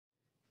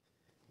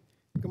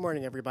Good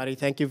morning, everybody.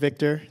 Thank you,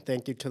 Victor.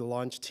 Thank you to the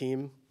launch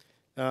team.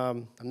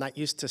 I'm not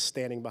used to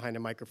standing behind a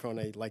microphone.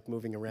 I like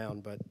moving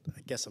around, but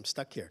I guess I'm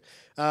stuck here.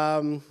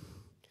 I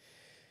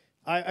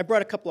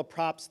brought a couple of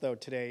props, though,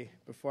 today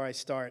before I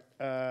start.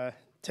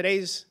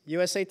 Today's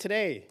USA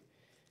Today.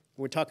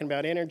 We're talking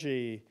about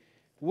energy.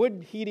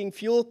 Wood heating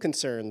fuel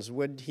concerns.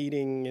 Wood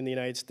heating in the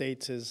United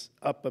States is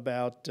up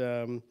about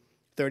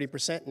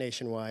 30%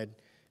 nationwide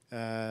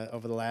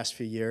over the last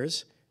few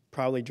years,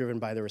 probably driven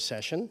by the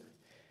recession.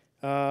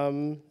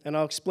 And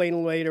I'll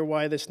explain later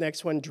why this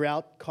next one,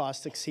 drought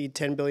costs exceed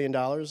 $10 billion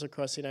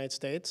across the United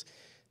States.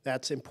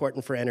 That's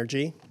important for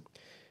energy.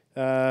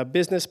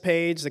 Business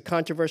page, the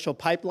controversial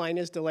pipeline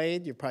is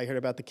delayed. You've probably heard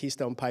about the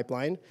Keystone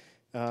Pipeline.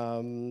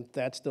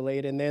 That's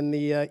delayed. And then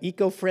the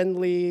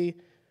eco-friendly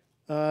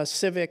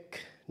Civic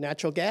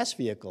natural gas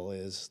vehicle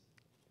is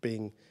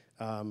being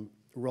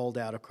rolled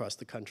out across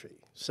the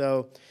country.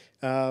 So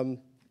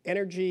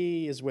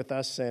energy is with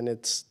us, and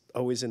it's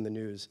always in the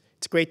news.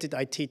 It's great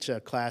I teach a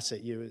class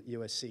at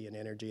USC in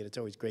energy, and it's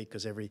always great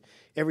because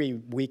every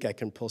week I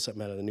can pull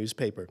something out of the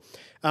newspaper.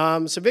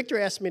 So Victor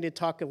asked me to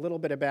talk a little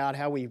bit about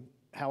how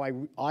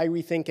I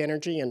rethink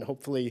energy, and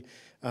hopefully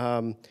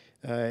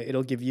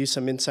it'll give you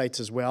some insights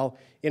as well.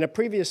 In a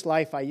previous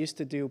life, I used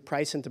to do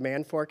price and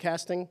demand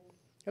forecasting,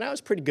 and I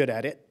was pretty good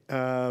at it.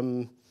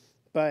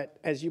 But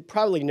as you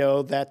probably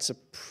know, that's a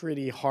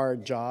pretty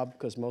hard job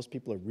because most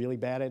people are really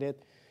bad at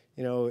it.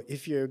 You know,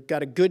 if you've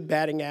got a good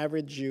batting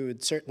average, you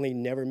would certainly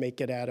never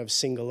make it out of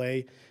single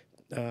A.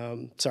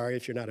 Sorry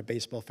if you're not a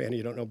baseball fan,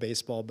 you don't know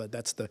baseball, but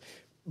that's the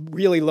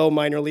really low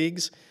minor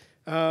leagues.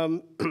 But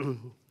I'm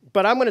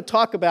going to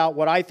talk about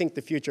what I think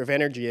the future of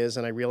energy is,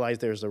 and I realize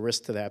there's a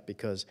risk to that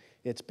because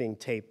it's being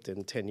taped,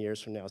 and 10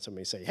 years from now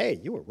somebody say, hey,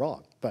 you were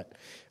wrong. But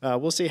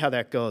we'll see how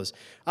that goes.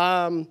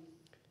 I'm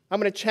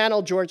going to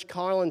channel George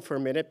Carlin for a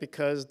minute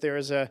because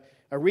there's a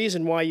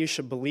reason why you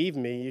should believe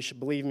me. You should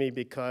believe me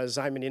because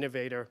I'm an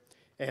innovator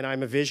and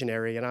I'm a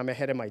visionary and I'm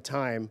ahead of my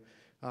time.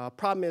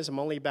 Problem is I'm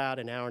only about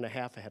an hour and a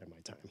half ahead of my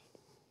time.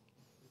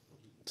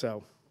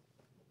 So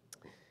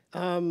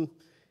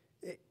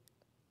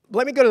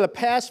let me go to the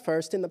past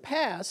first. In the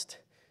past,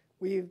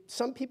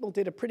 some people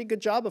did a pretty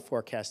good job of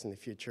forecasting the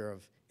future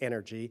of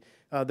energy.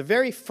 The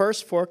very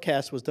first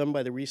forecast was done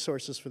by the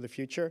Resources for the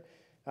Future.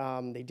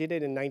 They did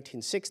it in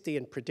 1960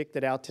 and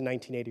predicted out to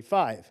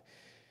 1985.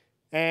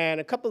 And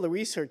a couple of the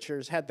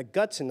researchers had the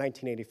guts in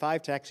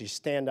 1985 to actually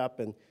stand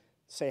up and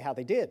say how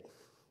they did.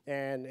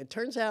 And it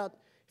turns out,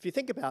 if you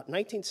think about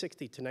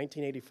 1960 to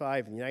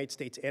 1985 in the United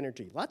States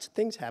energy, lots of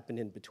things happened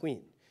in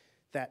between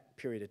that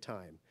period of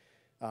time.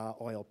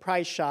 Oil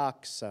price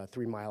shocks,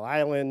 3 Mile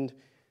Island.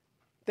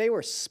 They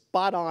were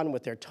spot on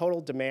with their total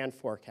demand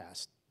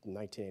forecast in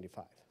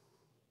 1985.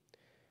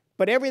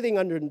 But everything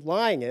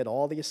underlying it,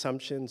 all the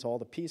assumptions, all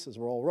the pieces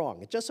were all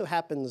wrong. It just so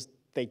happens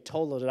they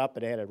totaled it up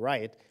and had it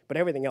right, but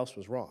everything else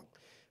was wrong.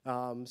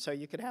 So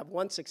you could have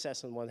one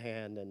success on one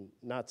hand and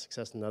not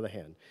success on the other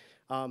hand.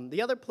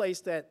 The other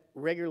place that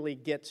regularly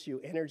gets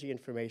you energy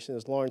information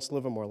is Lawrence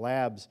Livermore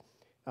Labs.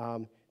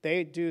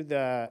 They do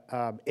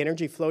the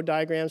energy flow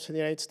diagrams for the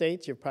United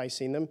States. You've probably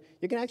seen them.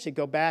 You can actually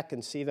go back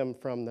and see them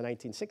from the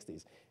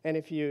 1960s.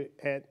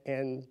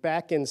 And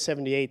back in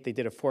 '78, they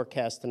did a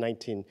forecast to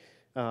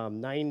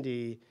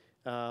 1990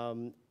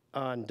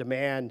 on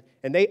demand,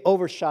 and they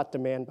overshot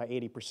demand by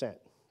 80%.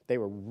 They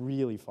were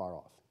really far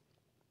off.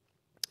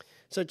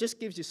 So it just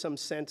gives you some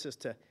sense as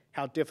to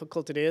how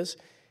difficult it is.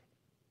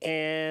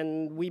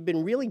 And we've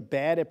been really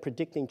bad at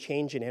predicting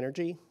change in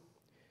energy.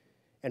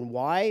 And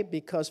why?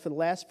 Because for the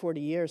last 40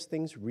 years,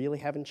 things really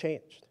haven't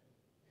changed.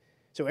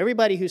 So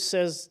everybody who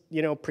says,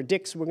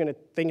 predicts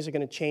things are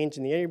going to change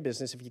in the energy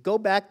business, if you go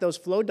back those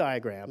flow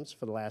diagrams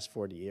for the last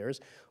 40 years,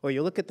 or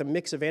you look at the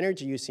mix of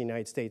energy use in the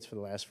United States for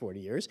the last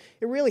 40 years,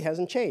 it really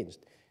hasn't changed.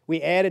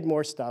 We added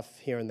more stuff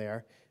here and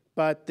there,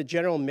 but the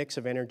general mix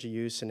of energy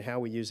use and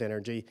how we use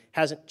energy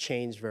hasn't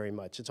changed very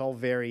much. It's all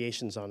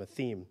variations on a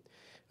theme.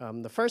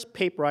 The first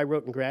paper I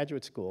wrote in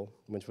graduate school,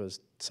 which was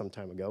some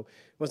time ago,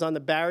 was on the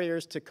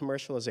barriers to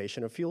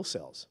commercialization of fuel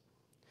cells.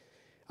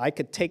 I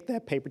could take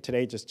that paper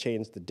today, just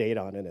change the date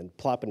on it, and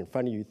plop it in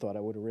front of you. Thought I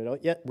would have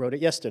wrote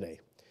it yesterday.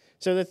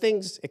 So the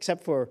things,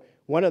 except for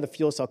one of the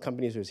fuel cell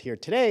companies who's here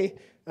today,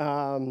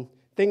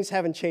 things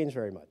haven't changed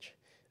very much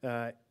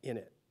in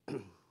it.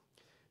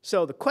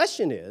 So the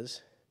question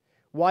is,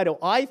 why do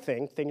I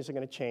think things are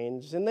going to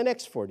change in the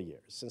next 40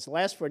 years? Since the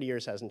last 40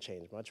 years hasn't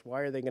changed much,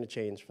 why are they going to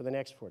change for the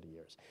next 40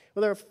 years?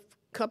 Well, there are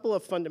a couple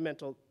of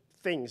fundamental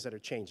things that are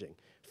changing.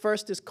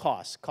 First is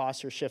costs.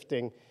 Costs are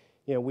shifting.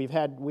 We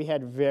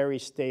had very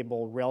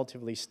stable,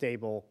 relatively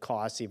stable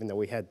costs, even though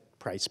we had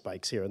price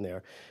spikes here and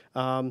there.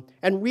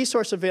 And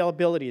resource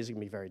availability is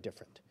going to be very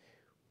different.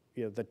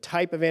 The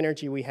type of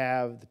energy we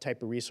have, the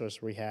type of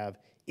resource we have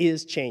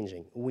is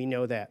changing. We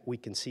know that. We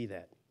can see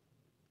that.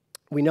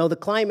 We know the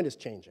climate is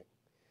changing.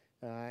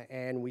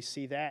 And we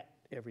see that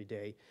every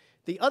day.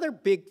 The other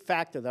big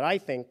factor that I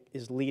think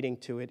is leading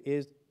to it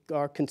is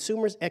our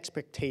consumers'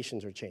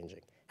 expectations are changing.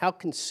 How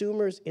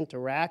consumers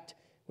interact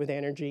with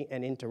energy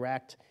and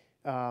interact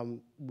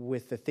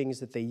with the things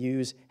that they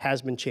use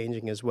has been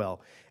changing as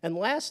well. And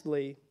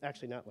lastly,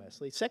 actually not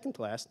lastly, second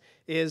to last,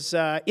 is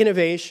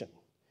innovation.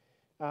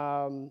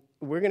 We're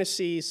going to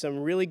see some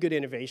really good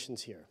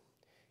innovations here.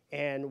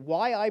 And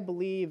why I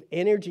believe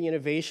energy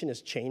innovation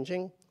is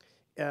changing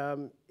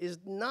is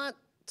not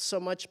so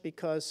much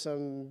because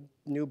some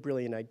new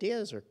brilliant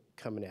ideas are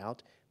coming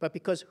out, but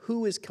because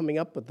who is coming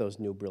up with those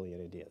new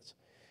brilliant ideas.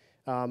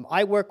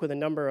 I work with a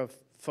number of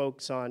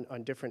folks on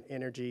different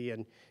energy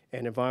and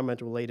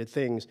environmental related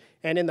things,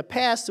 and in the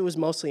past it was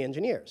mostly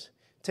engineers.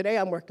 Today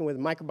I'm working with a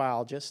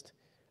microbiologist,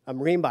 a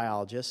marine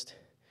biologist,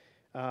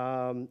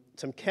 some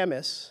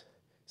chemists,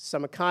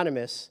 some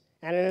economists,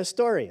 and an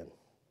historian.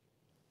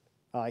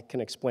 I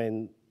can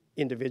explain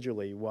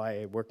individually why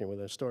I'm working with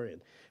a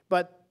historian,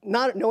 but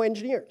no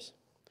engineers.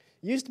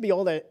 It used to be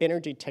all the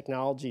energy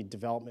technology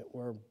development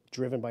were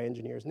driven by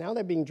engineers. Now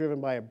they're being driven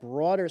by a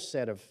broader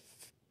set of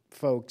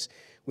folks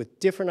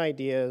with different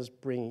ideas,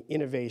 bringing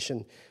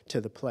innovation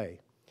to the play.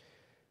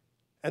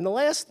 And the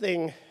last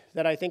thing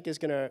that I think is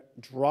going to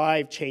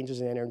drive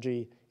changes in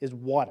energy is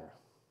water.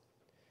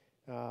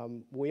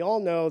 We all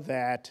know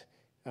that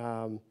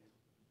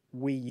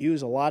we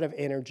use a lot of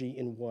energy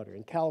in water.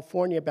 In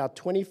California, about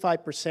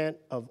 25%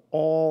 of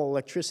all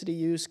electricity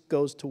use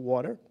goes to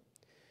water.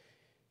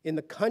 In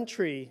the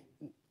country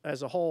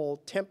as a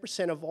whole,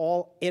 10% of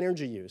all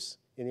energy use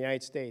in the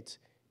United States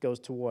goes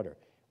to water,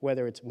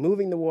 whether it's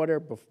moving the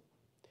water,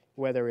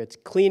 whether it's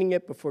cleaning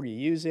it before you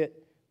use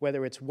it,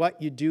 whether it's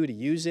what you do to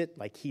use it,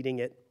 like heating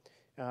it,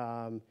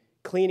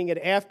 cleaning it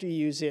after you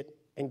use it,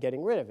 and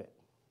getting rid of it.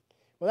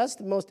 Well, that's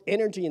the most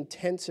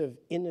energy-intensive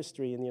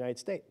industry in the United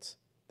States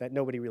that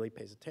nobody really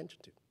pays attention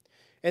to.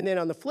 And then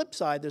on the flip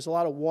side, there's a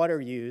lot of water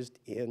used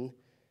in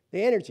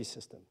the energy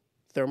system.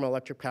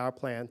 Thermoelectric power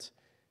plants,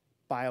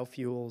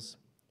 biofuels,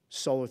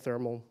 solar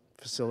thermal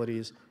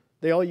facilities,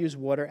 they all use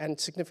water and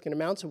significant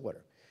amounts of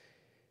water.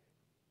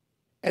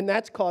 And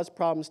that's caused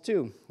problems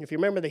too. If you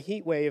remember the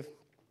heat wave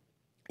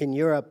in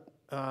Europe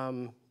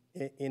about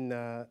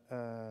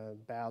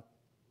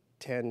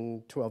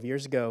 10, 12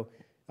 years ago,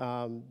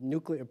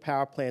 nuclear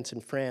power plants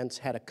in France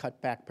had to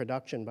cut back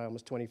production by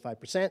almost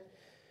 25%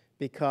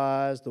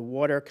 because the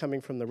water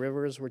coming from the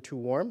rivers were too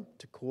warm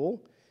to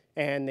cool,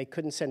 and they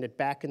couldn't send it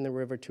back in the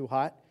river too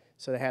hot,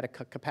 so they had to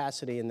cut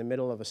capacity in the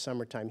middle of a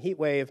summertime heat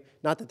wave.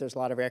 Not that there's a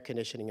lot of air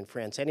conditioning in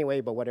France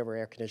anyway, but whatever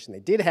air conditioning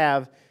they did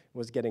have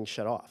was getting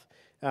shut off.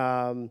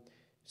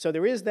 So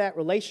there is that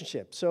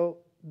relationship. So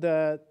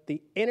the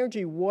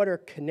energy-water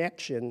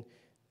connection,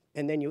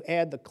 and then you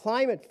add the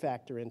climate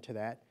factor into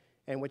that,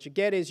 and what you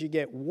get is you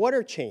get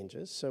water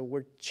changes, so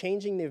we're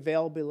changing the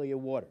availability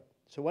of water.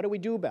 So what do we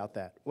do about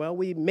that? Well,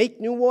 we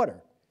make new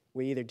water.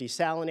 We either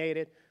desalinate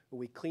it, or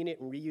we clean it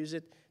and reuse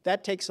it.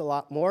 That takes a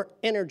lot more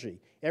energy.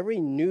 Every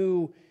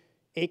new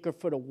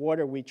acre-foot of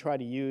water we try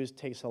to use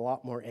takes a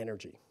lot more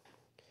energy,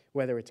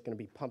 whether it's going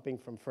to be pumping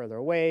from further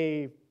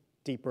away,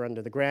 deeper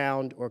under the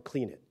ground, or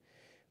clean it.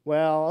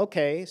 Well,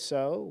 okay,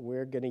 so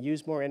we're going to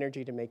use more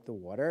energy to make the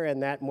water,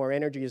 and that more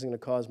energy is going to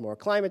cause more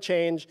climate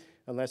change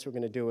unless we're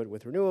going to do it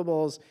with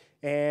renewables,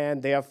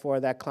 and therefore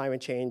that climate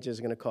change is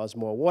going to cause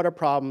more water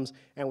problems,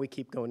 and we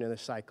keep going in a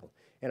cycle.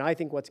 And I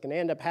think what's going to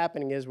end up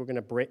happening is we're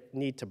going to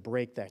need to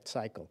break that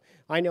cycle.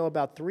 I know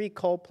about 3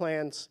 coal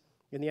plants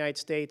in the United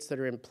States that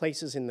are in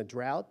places in the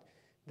drought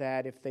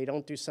that if they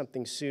don't do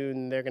something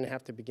soon, they're going to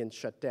have to begin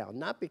shut down,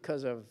 not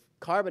because of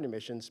carbon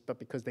emissions, but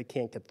because they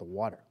can't get the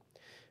water.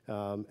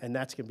 And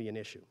that's going to be an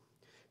issue.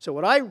 So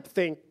what I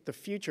think the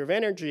future of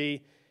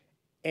energy,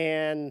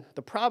 and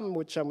the problem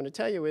which I'm going to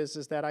tell you is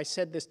that I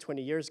said this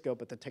 20 years ago,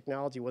 but the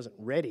technology wasn't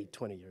ready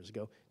 20 years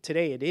ago.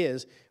 Today it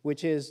is,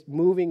 which is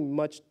moving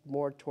much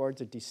more towards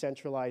a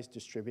decentralized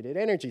distributed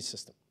energy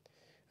system,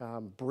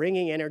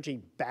 bringing energy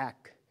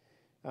back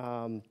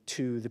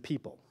to the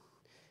people.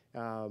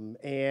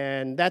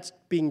 And that's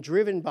being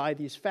driven by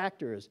these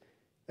factors.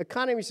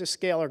 Economies of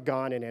scale are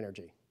gone in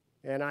energy.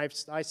 And I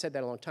said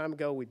that a long time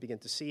ago. We begin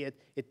to see it.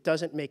 It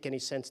doesn't make any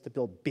sense to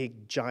build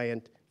big,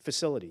 giant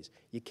facilities.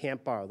 You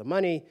can't borrow the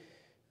money,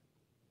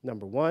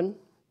 number one.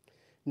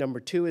 Number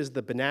two is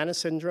the banana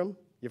syndrome.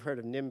 You've heard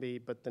of NIMBY,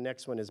 but the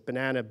next one is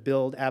banana,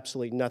 build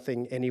absolutely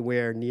nothing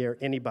anywhere near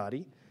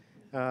anybody.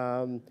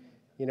 You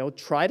know,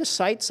 try to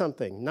site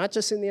something, not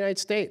just in the United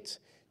States.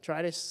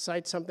 Try to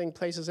site something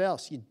places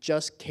else. You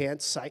just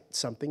can't site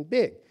something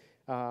big.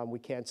 We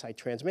can't site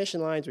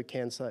transmission lines. We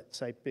can't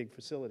site big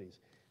facilities.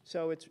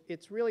 So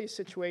it's really a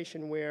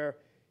situation where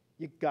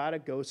you got to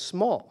go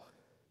small.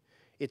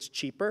 It's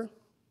cheaper,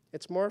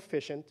 it's more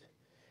efficient,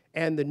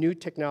 and the new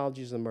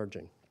technology is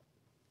emerging.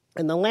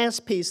 And the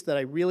last piece that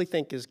I really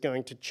think is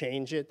going to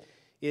change it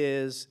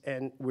is,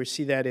 and we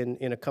see that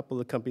in a couple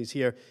of companies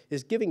here,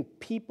 is giving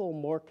people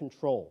more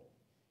control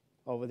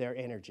over their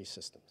energy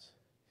systems.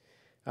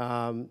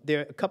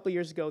 A couple of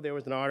years ago, there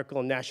was an article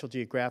in National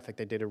Geographic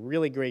that did a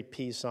really great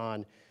piece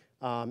on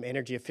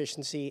energy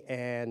efficiency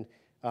and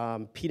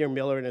Peter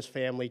Miller and his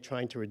family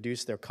trying to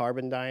reduce their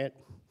carbon diet.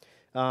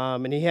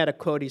 And he had a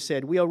quote, he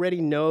said, "We already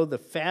know the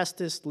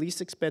fastest, least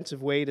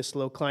expensive way to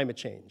slow climate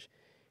change.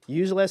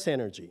 Use less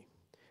energy,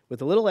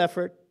 With a little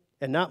effort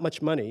and not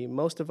much money,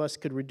 most of us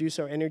could reduce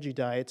our energy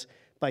diets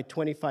by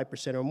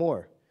 25% or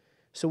more.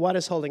 So what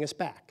is holding us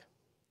back?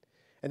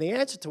 And the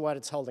answer to what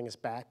is holding us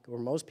back, or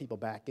most people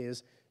back,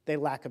 is the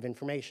lack of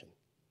information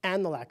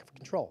and the lack of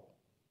control.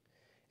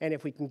 And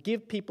if we can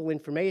give people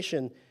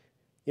information,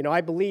 you know,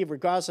 I believe,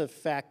 regardless of the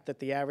fact that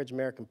the average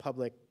American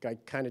public, I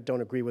kind of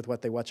don't agree with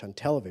what they watch on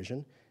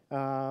television,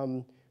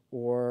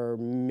 or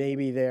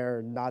maybe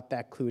they're not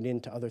that clued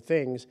into other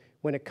things.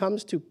 When it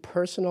comes to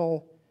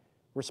personal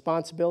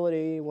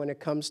responsibility, when it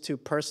comes to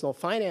personal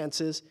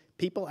finances,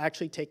 people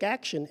actually take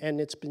action. And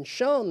it's been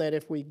shown that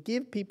if we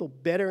give people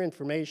better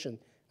information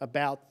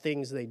about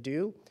things they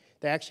do,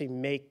 they actually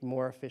make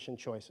more efficient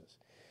choices.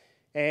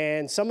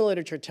 And some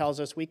literature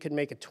tells us we could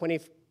make a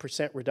 20%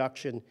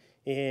 reduction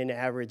in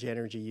average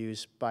energy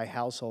use by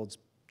households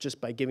just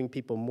by giving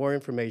people more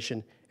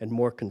information and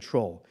more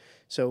control.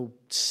 So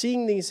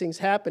seeing these things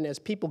happen as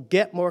people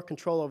get more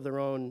control of their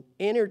own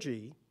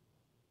energy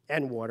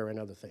and water and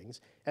other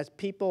things,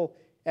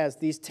 as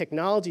these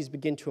technologies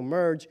begin to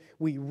emerge,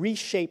 we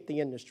reshape the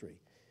industry.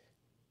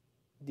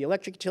 The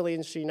electric utility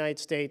industry in the United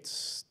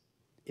States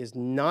is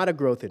not a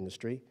growth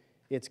industry.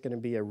 It's going to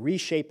be a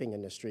reshaping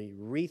industry,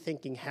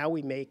 rethinking how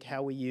we make,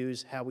 how we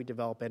use, how we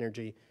develop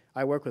energy.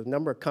 I work with a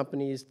number of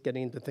companies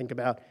getting to think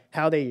about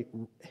how they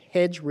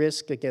hedge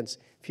risk against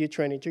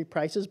future energy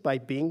prices by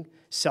being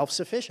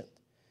self-sufficient.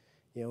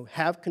 You know,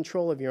 have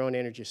control of your own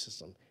energy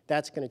system.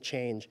 That's going to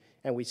change,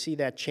 and we see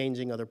that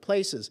changing other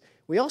places.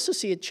 We also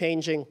see it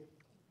changing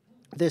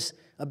this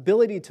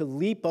ability to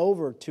leap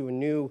over to a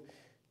new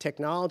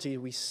technology.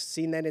 We've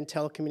seen that in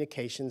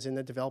telecommunications in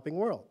the developing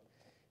world.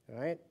 All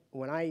right?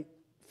 When I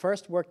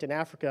first worked in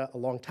Africa a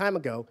long time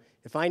ago,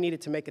 if I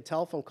needed to make a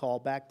telephone call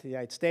back to the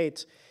United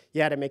States,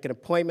 you had to make an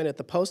appointment at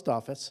the post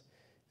office,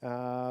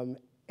 and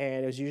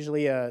it was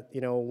usually a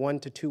 1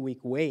 to 2 week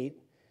wait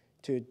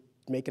to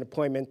make an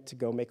appointment to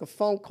go make a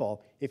phone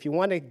call. If you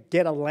want to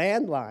get a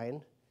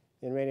landline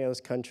in many of those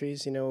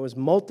countries, it was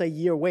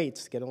multi-year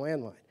waits to get a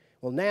landline.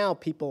 Well, now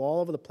people all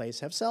over the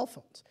place have cell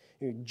phones.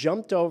 You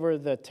jumped over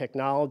the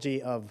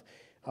technology of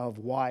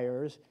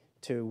wires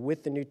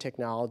with the new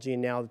technology,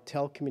 and now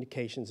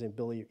telecommunications and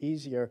ability are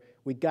easier.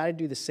 We got to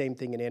do the same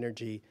thing in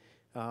energy.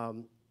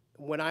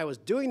 When I was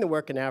doing the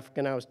work in Africa,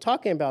 and I was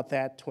talking about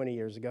that 20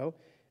 years ago,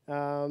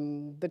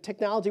 the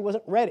technology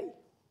wasn't ready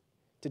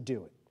to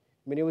do it.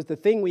 I mean, it was the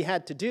thing we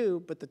had to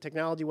do, but the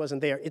technology wasn't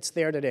there. It's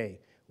there today.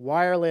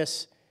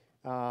 Wireless,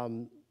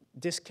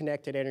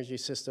 disconnected energy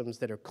systems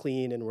that are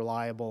clean and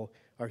reliable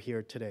are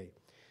here today.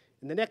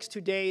 In the next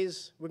 2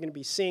 days, we're going to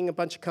be seeing a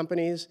bunch of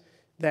companies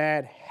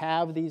that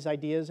have these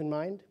ideas in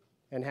mind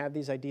and have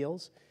these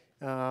ideals.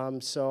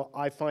 So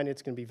I find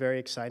it's going to be very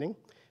exciting.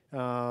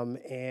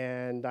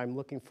 And I'm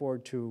looking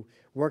forward to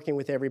working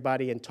with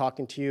everybody and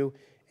talking to you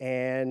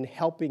and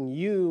helping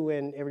you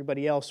and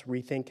everybody else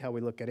rethink how we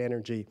look at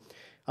energy.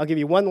 I'll give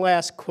you one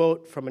last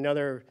quote from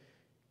another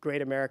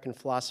great American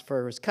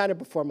philosopher. It was kind of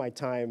before my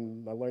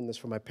time. I learned this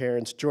from my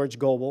parents. George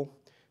Goebel.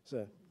 He's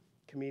a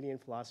comedian,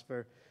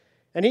 philosopher.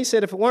 And he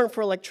said, if it weren't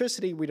for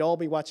electricity, we'd all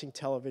be watching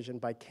television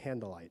by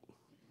candlelight.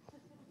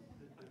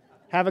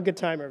 Have a good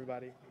time,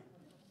 everybody.